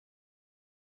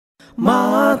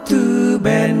matu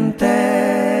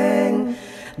benteng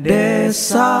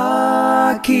desa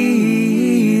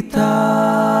kita.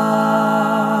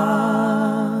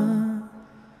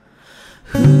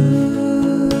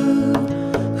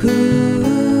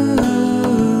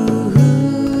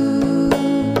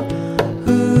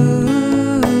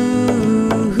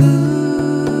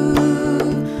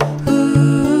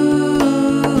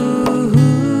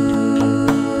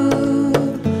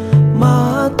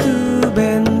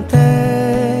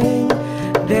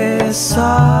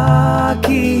 Desa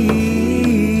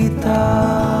kita.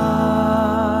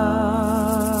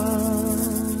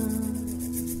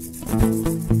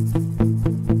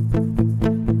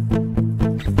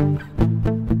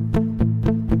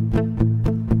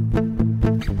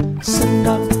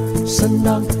 Sendang,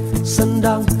 sendang,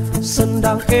 sendang,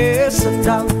 sendang,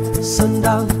 sendang,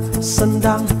 sendang,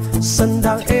 sendang,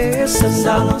 sendang,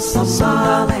 sendang,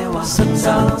 Samalewa,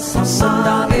 sendang,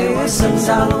 sendang,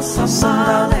 sendang,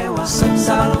 Samalewa,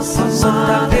 sendang,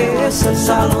 sendang,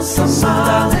 sendang,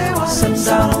 Samalewa,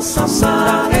 sendang,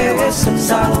 sendang,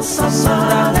 sendang,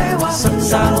 Samalewa,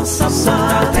 sendang,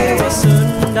 sendang,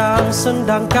 sendang,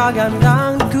 sendang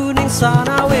kagandang kuning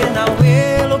sana wenawe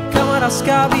lokamaras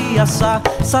kabiasa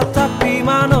satapi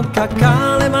manok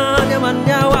kakak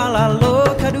lemanyamannya walalo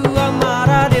kedua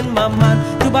maradin maman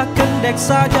coba kendek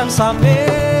sajan samen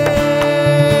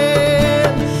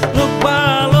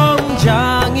lupa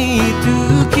lonjang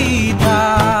itu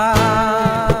kita.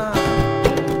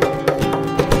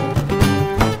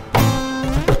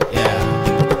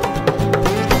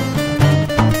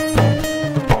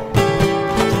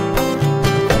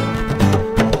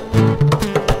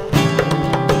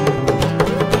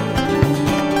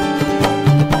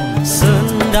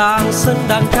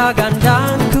 Sendang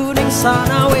kagandang kuning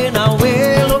sana wenawe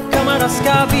lokamaras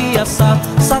kabiasa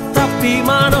satapi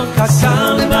manok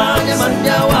kakak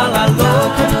lemanyamannya walalo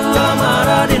kedua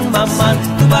maradin maman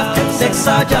coba kendek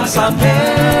saja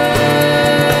sampai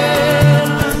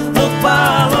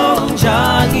lupa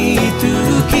lonjang itu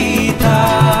kita.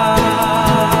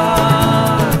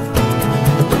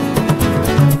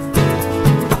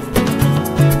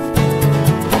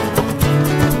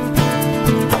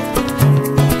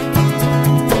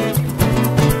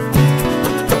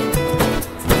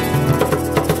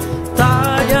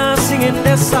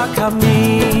 Desa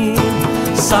kami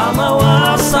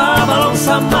Samawa, Sabalong,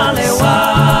 Samalewa,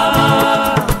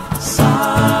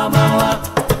 Samawa,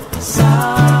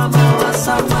 Samawa,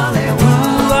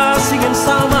 Samalewa, singin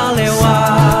Samalewa,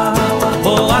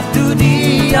 buat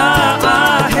dunia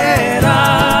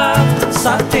akhirat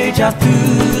sate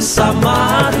jatuh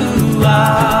sama dua.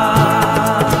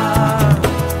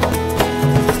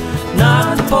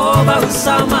 Nan po bau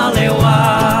Samalewa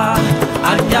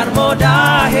anyar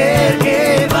modahir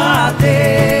ke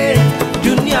batin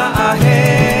dunia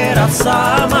akhirat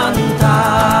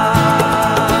samantah.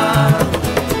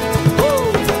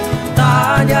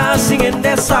 Tanya singin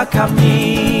desa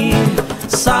kami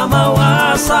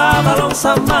Samawa, Sabalong,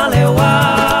 Samalewa.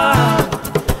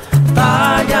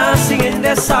 Tanya singin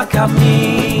desa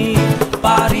kami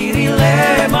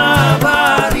paririle